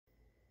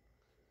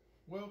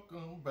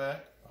Welcome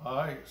back.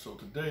 Alright, so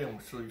today I'm going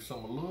to show you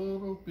something a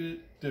little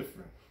bit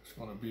different. It's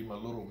going to be my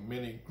little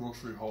mini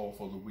grocery haul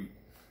for the week.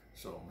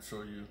 So I'm going to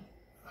show you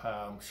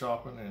how I'm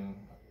shopping and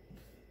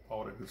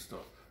all that good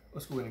stuff.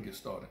 Let's go ahead and get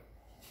started.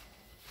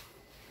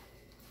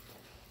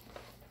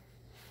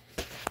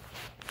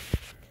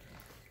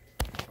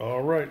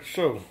 Alright,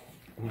 so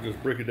let me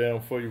just break it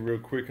down for you real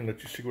quick and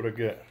let you see what I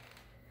got.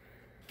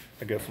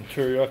 I got some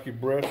teriyaki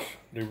breasts.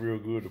 They're real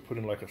good to put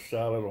in like a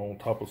salad on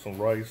top of some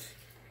rice.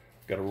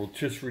 Got a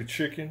rotisserie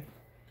chicken.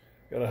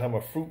 Gotta have my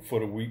fruit for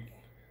the week.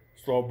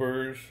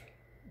 Strawberries,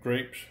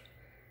 grapes,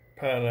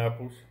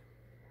 pineapples,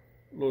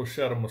 a little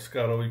shot of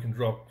Moscato. You can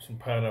drop some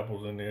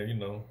pineapples in there, you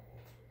know,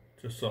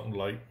 just something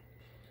light.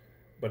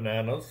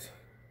 Bananas,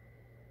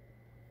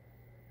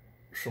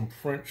 some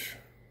French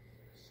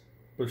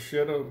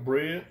bruschetta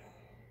bread.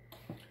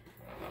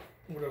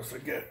 What else I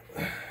got?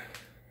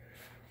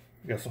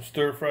 Got some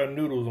stir-fried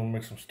noodles. I'm gonna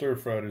make some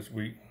stir-fry this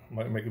week.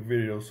 Might make a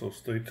video, so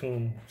stay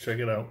tuned. Check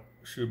it out.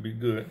 Should be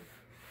good.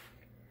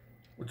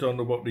 What y'all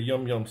know about the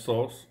yum yum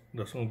sauce?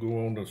 That's gonna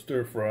go on the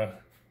stir-fry.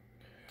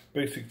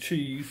 Basic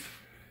cheese.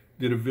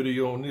 Did a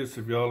video on this.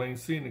 If y'all ain't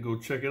seen it, go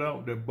check it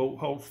out. That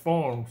Boathouse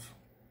Farms.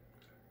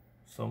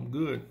 Something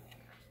good.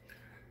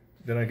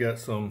 Then I got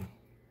some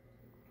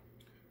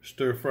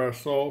stir-fry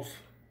sauce.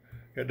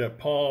 Got that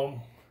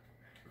Palm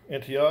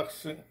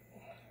Antiox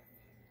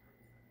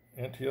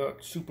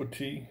Super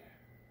Tea,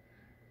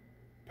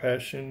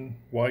 Passion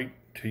White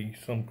Tea,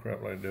 some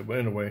crap like that. But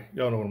anyway,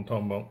 y'all know what I'm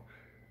talking about.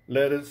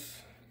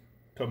 Lettuce,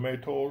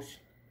 tomatoes,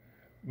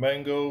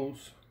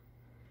 mangoes,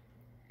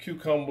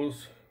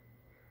 cucumbers,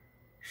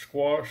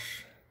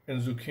 squash,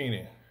 and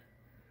zucchini.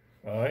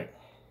 Alright,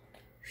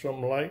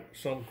 something light,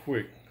 something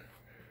quick.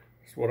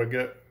 That's what I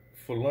got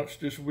for lunch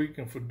this week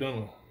and for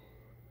dinner.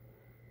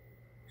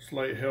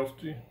 Slight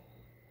healthy.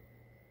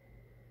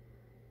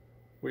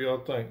 What y'all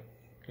think?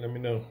 Let me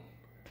know.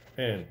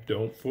 And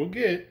don't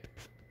forget,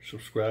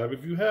 subscribe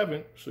if you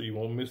haven't so you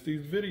won't miss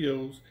these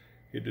videos.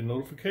 Hit the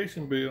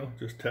notification bell.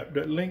 Just tap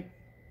that link.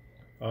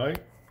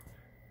 Alright?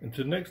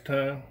 Until next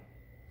time,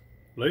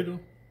 later.